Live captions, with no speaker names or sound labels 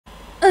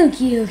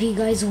Okay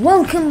guys,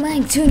 welcome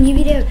back to a new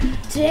video.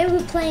 Today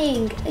we're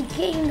playing a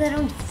game that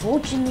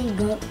unfortunately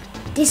got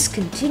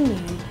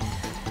discontinued,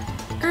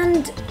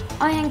 and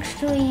I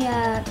actually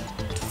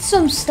did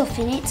some stuff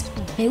in it,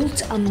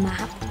 built a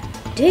map,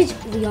 did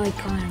the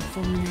icon and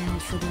thumbnail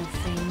for the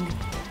thing.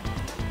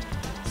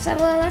 So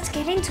let's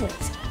get into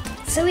it.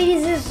 So it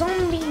is a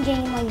zombie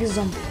game like a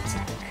zombie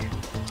attack.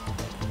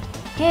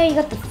 Here you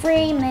got the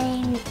three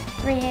main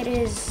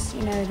creators,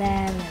 you know, there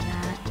and that.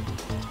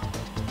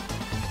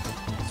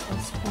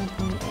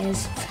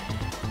 Is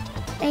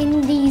in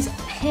these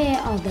here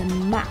are the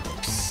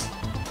maps.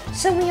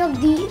 So we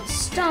have the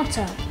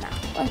starter map.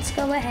 Let's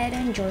go ahead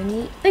and join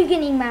the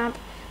beginning map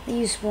that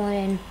you spawn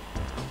in.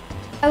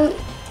 Oh,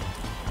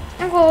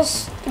 of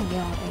course, we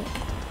are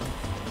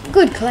a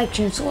good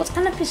collection of swords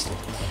and a pistol,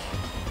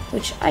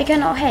 which I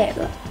cannot hit.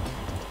 But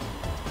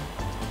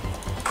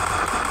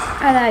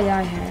there you go,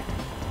 I hear it.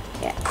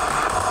 Yeah,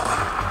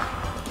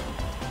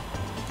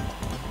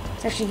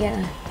 let's actually get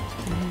a.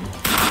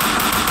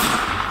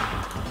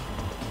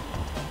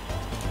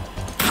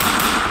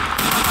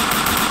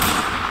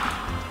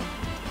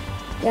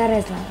 That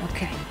is loud,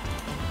 okay.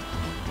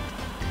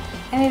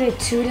 And maybe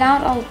too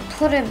loud, I'll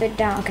put it a bit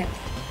down, okay.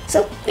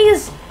 So,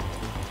 because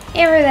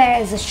area there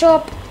is a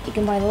shop, you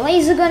can buy the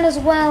laser gun as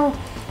well.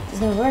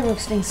 There's no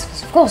Roblox things,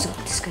 because of course it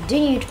got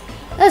discontinued.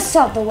 Let's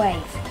start the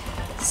wave.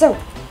 So,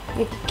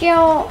 you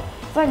kill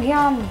the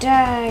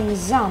goddamn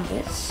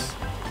zombies,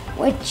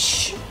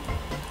 which,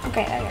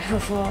 okay, I go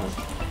for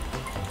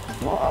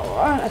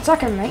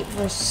attack him, mate,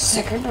 for a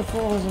second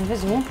before I was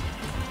invisible.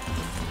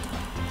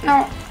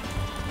 Now,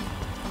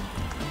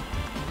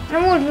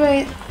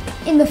 and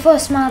in the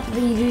first map,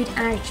 you did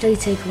actually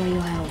take away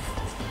your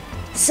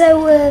health.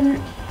 So,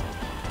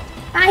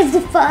 that is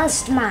the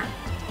first map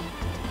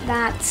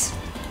that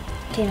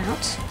came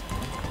out.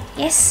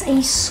 Yes,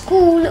 a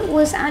school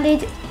was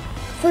added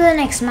for the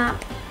next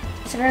map.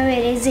 So there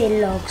it is,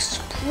 it looks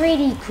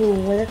pretty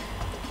cool.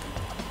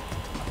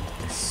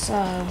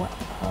 So,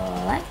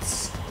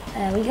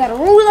 we got a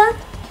ruler,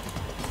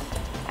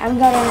 and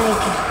we got an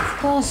AK. Of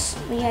course,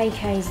 the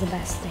AK is the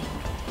best thing.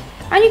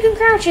 And you can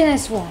crouch in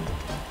this one,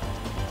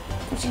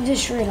 which I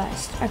just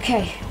realised.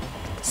 Okay,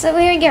 so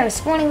here we go,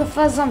 spawning the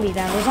first zombie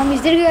there. The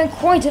zombies did get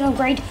quite an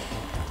upgrade.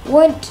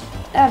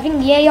 I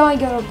think the AI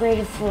got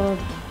upgraded for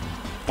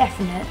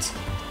definite.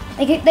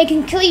 They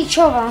can kill each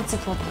other, that's a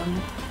problem.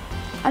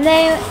 And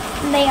they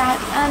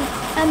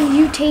add a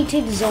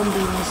mutated zombie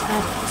was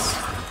added.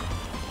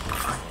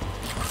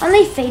 And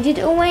they faded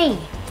away.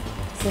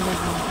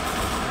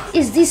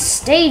 Is this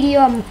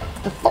stadium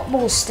the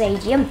football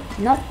stadium,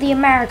 not the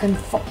American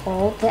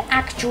football, the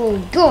actual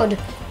good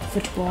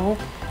football?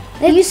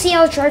 The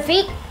UCL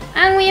trophy,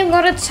 and we have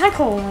got a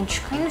tackle,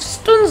 which kind of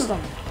stuns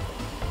them.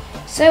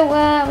 So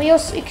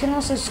you can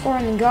also score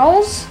in the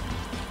goals.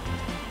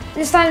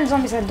 This time the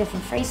zombies had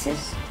different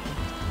faces.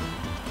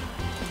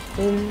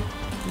 Boom,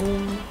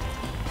 boom.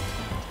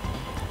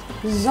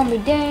 Zombie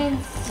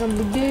dance,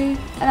 zombie do,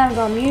 and I've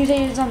got a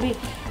mutated zombie.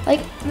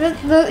 Like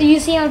the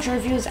UCL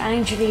trophy was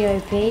actually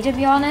OP, to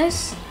be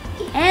honest.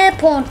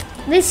 Airport,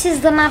 this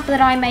is the map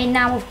that I made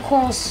now. Of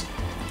course,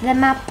 the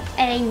map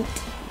ain't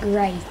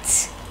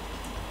great.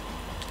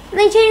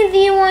 They changed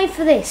the UI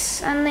for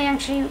this, and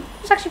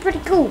it's actually pretty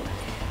cool.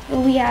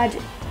 We had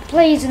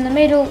players in the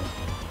middle,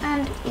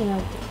 and you know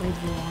where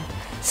you are.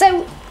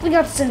 So we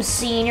got some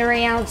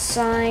scenery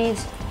outside.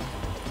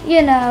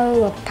 You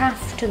know, a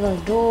path to the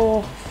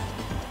door.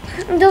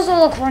 It doesn't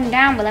look run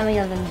down, but then we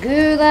got the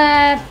goo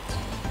there.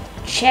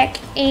 Check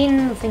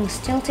in. The thing's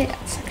tilted.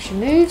 That actually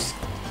moves.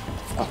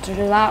 Got to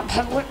do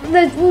that,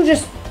 but we'll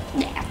just,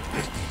 yeah.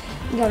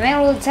 You got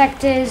metal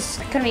detectors,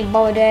 couldn't be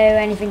bothered to do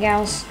anything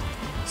else.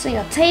 So you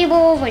got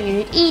tables where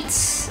you eat,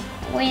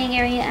 waiting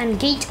area, and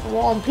gate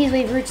wall. Please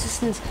wait for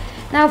assistance.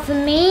 Now for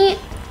me,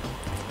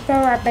 for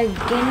a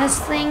beginner's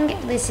thing,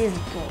 this is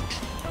good.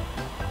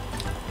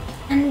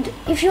 And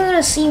if you want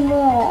to see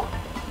more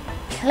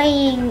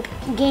playing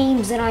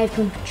games that I've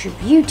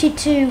contributed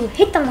to,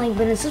 hit the like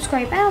button and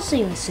subscribe. I'll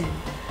see you soon.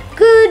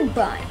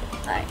 Goodbye.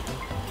 Bye.